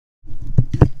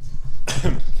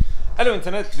Hello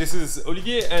Internet, this is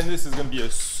Olivierr and this is going to be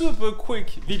a super quick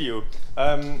video.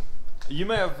 You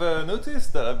may have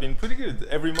noticed that I've been pretty good.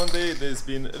 Every Monday there's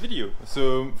been a video.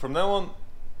 So from now on,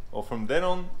 or from then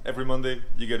on, every Monday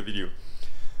you get a video.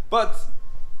 But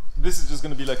this is just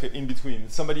going to be like an in-between.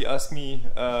 Somebody asked me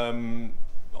on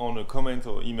a comment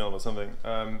or email or something,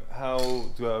 how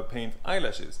do I paint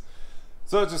eyelashes?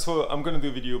 So I just thought I'm going to do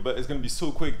a video, but it's going to be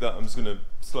so quick that I'm just going to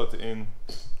slot it in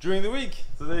during the week.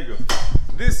 So there you go.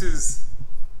 This is,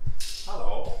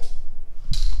 hello.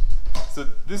 So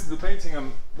this is the painting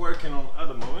I'm working on at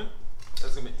the moment.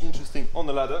 That's going to be interesting on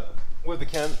the ladder with the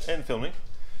can and filming.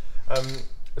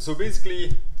 So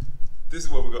basically, this is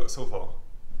what we got so far.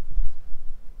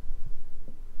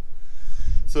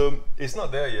 So it's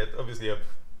not there yet. Obviously, I've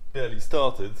barely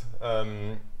started.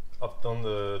 I've done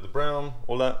the brown,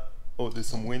 all that. Oh, there's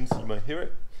some wind, so you might hear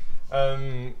it.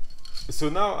 So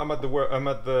now I'm at the workshop.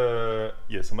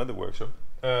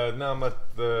 Now I'm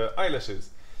at the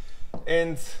eyelashes,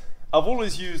 and I've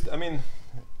always used. I mean,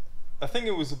 I think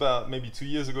it was about maybe 2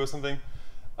 years ago or something.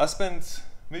 I spent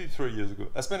maybe 3 years ago.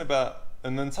 I spent about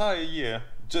an entire year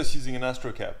just using an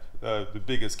Astro cap, the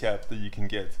biggest cap that you can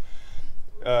get.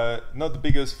 Not the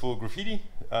biggest for graffiti,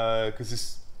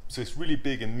 because it's really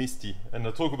big and misty, and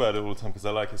I talk about it all the time because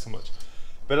I like it so much.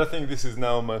 But I think this is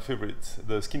now my favorite,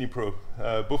 the Skinny Pro.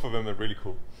 Both of them are really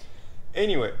cool.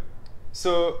 Anyway,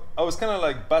 so I was kind of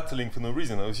like battling for no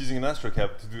reason. I was using an Astro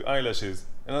cap to do eyelashes,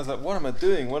 and I was like, what am I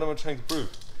doing? What am I trying to prove?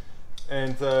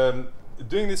 And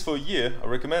doing this for a year, I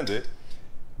recommend it,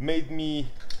 made me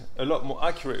a lot more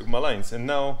accurate with my lines, and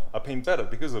now I paint better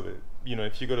because of it. You know,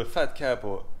 if you got a fat cap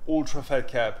or ultra fat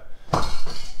cap,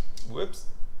 whoops,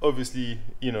 obviously,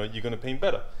 you know, you're gonna paint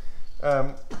better.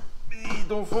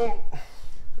 Don't fall.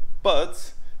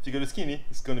 But if you go to skinny,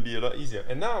 it's going to be a lot easier.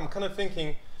 And now I'm kind of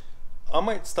thinking I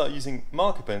might start using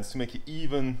marker pens to make it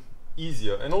even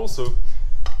easier. And also,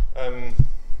 I've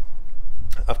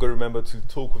got to remember to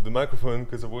talk with the microphone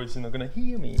because otherwise you're not going to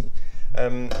hear me.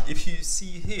 If you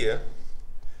see here,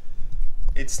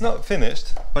 it's not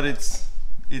finished, but it's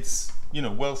you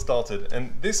know, well started.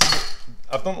 And this is,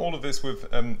 I've done all of this with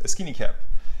a skinny cap,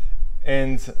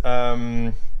 and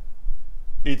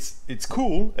it's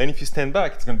cool, and if you stand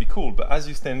back it's going to be cool, but as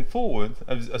you stand forward,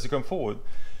 as you come forward,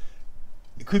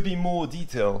 it could be more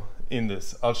detail in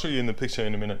this. I'll show you in the picture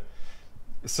in a minute.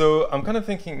 So I'm kind of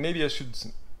thinking maybe I should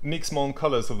mix my own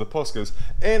colors of the Poscas,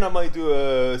 and I might do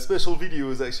a special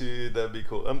videos, actually that'd be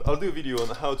cool. I'll do a video on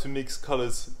how to mix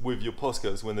colors with your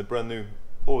Poscas when they're brand new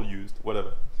or used,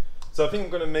 whatever. So I think I'm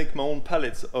going to make my own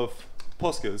palettes of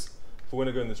Poscas for when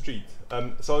I go in the street.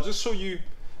 So I'll just show you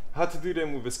how to do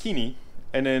them with a skinny,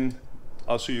 and then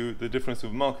I'll show you the difference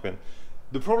with a marker pen.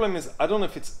 The problem is, I don't know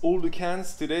if it's all the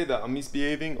cans today that are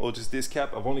misbehaving or just this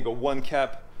cap. I've only got one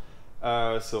cap,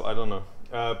 so I don't know.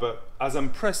 But as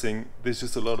I'm pressing, there's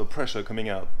just a lot of pressure coming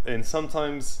out, and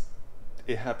sometimes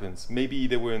it happens. Maybe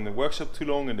they were in the workshop too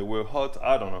long and they were hot,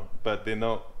 I don't know, but they're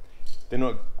not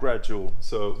gradual,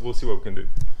 so we'll see what we can do.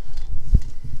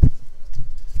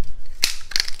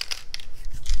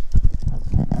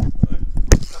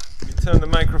 Turn the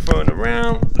microphone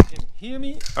around, you can hear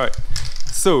me? Alright,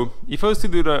 so if I was to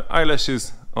do the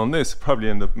eyelashes on this, probably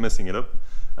end up messing it up.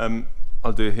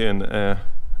 I'll do it here in the air.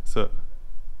 So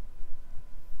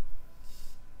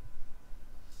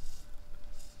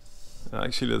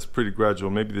actually that's pretty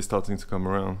gradual, maybe they're starting to come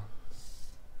around.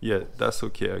 Yeah, that's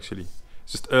okay actually.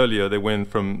 It's just earlier they went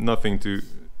from nothing to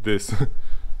this.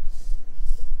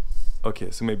 Okay,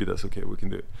 so maybe that's okay, we can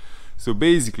do it. So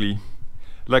basically,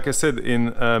 like I said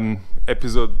in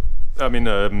exercise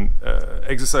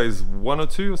 1 or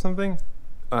 2 or something,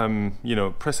 you know,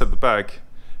 press at the back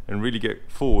and really get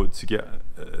forward to get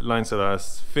lines that are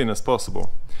as thin as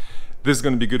possible. This is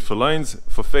going to be good for lines.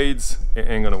 For fades, it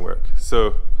ain't going to work.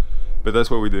 So, but that's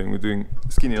what we're doing. We're doing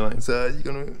skinny lines. You're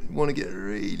going to want to get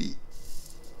really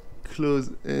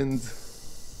close and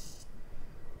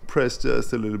press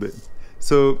just a little bit.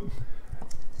 So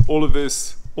all of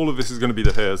this is going to be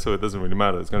the hair, so it doesn't really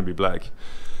matter, it's going to be black.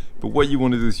 But what you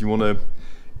want to do is you want to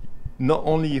not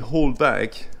only hold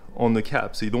back on the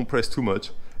cap so you don't press too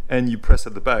much, and you press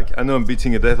at the back. I know I'm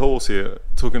beating a dead horse here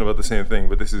talking about the same thing,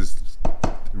 but this is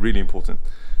really important.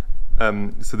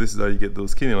 So this is how you get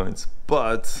those skinny lines,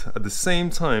 but at the same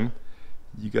time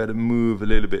you got to move a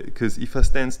little bit, because if I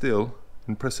stand still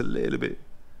and press a little bit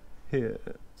here,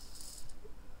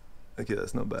 okay,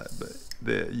 that's not bad, but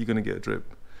there you're going to get a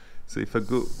drip. So if I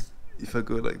go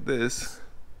like this,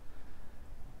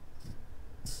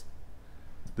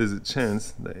 there's a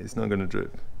chance that it's not going to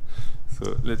drip.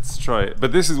 So let's try it.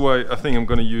 But this is why I think I'm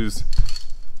going to use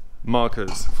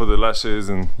markers for the lashes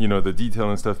and, you know, the detail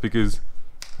and stuff, because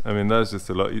I mean that's just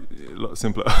a lot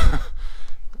simpler.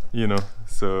 You know,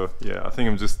 so yeah, I think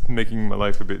I'm just making my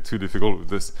life a bit too difficult with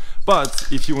this. But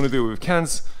if you want to do it with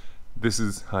cans, this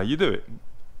is how you do it.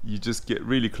 You just get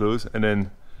really close and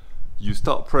then you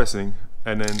start pressing,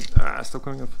 and then stop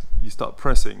coming up. You start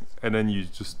pressing and then you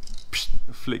just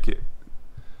flick it.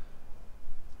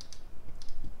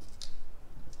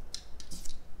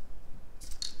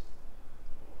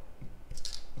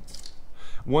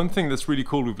 One thing that's really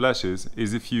cool with lashes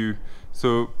is if you,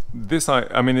 so this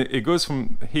I mean it goes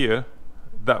from here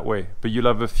that way, but you'll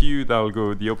have a few that will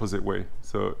go the opposite way.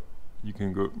 So you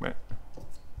can go,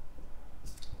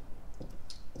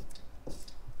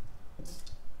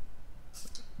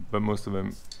 but most of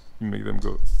them you make them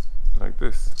go like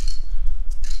this.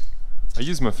 I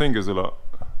use my fingers a lot.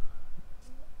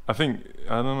 I think,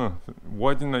 I don't know,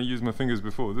 why didn't I use my fingers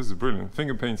before? This is brilliant.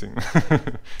 Finger painting.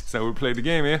 So we play the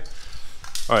game here.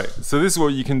 Alright, so this is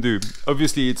what you can do.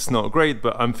 Obviously it's not great,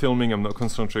 but I'm filming, I'm not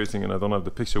concentrating, and I don't have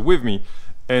the picture with me,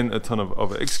 and a ton of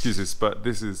other excuses, but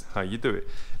this is how you do it.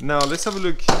 Now let's have a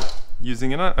look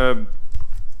using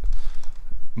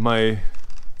my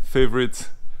favorite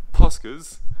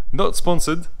Poscas. Not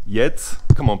sponsored yet.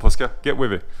 Come on, Posca, get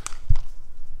with it.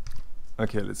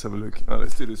 Okay, let's have a look. Oh,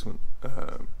 let's do this one.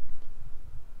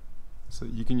 So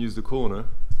you can use the corner.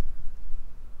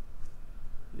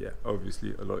 Yeah,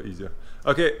 obviously a lot easier.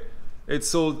 Okay, it's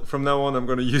sold. From now on, I'm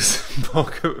going to use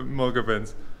marker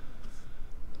pens.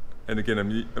 And again,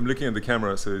 I'm looking at the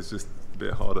camera, so it's just a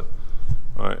bit harder.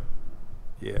 All right.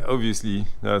 Yeah, obviously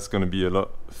that's going to be a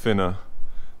lot thinner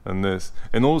than this.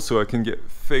 And also, I can get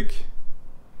thick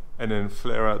and then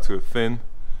flare out to a thin.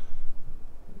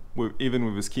 Even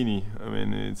with a skinny, I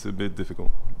mean, it's a bit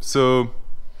difficult. So,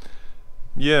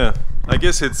 yeah, I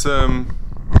guess it's up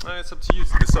to you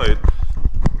to decide.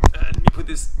 Let me put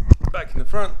this back in the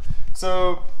front.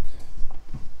 So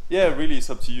yeah, really it's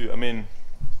up to you. I mean,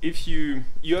 if you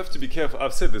have to be careful.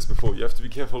 I've said this before, you have to be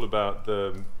careful about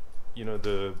the, you know,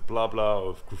 the blah blah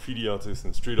of graffiti artists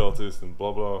and street artists and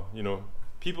blah blah. You know,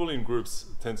 people in groups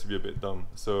tend to be a bit dumb,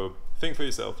 so think for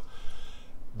yourself.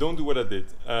 Don't do what I did.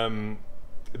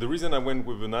 The reason I went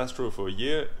with an Astro for a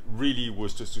year really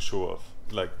was just to show off,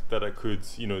 like that I could,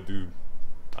 you know, do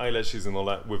eyelashes and all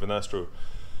that with an Astro.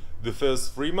 The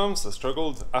first 3 months I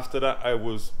struggled. After that I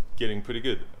was getting pretty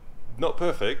good. Not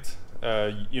perfect,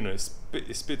 you know,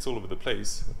 it spits all over the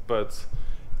place, but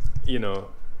you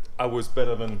know, I was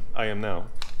better than I am now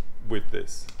with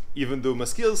this, even though my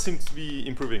skills seem to be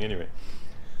improving anyway.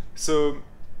 So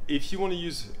if you want to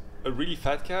use a really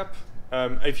fat cap,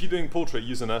 if you're doing portrait,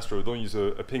 use an Astro, don't use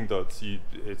a pink dot,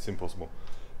 it's impossible.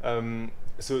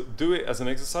 So do it as an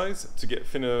exercise to get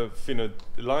thinner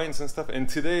lines and stuff. And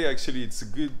today actually it's a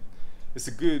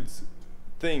good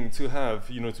thing to have,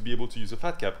 you know, to be able to use a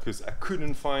fat cap, because I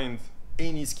couldn't find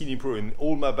any Skinny Pro in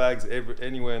all my bags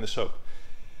anywhere in the shop.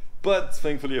 But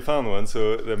thankfully I found one,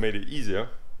 so that made it easier.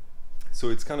 So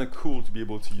it's kind of cool to be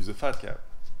able to use a fat cap.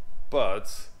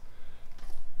 But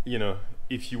you know,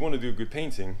 if you want to do a good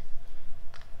painting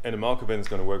and a marker pen is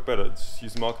going to work better, just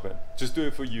use a marker pen. Just do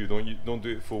it for you. Don't do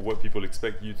it for what people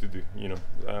expect you to do, you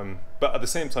know. But at the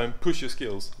same time, push your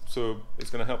skills, so it's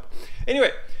going to help.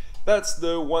 Anyway, that's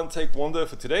the one take wonder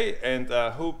for today, and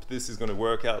I hope this is going to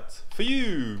work out for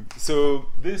you. So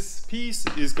this piece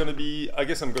is going to be, I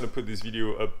guess I'm going to put this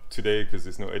video up today because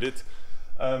there's no edit.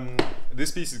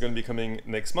 This piece is going to be coming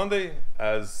next Monday.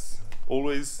 As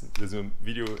always, there's a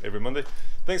video every Monday.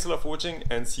 Thanks a lot for watching,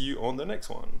 and see you on the next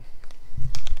one.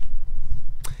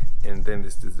 And then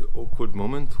this is the awkward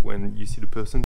moment when you see the person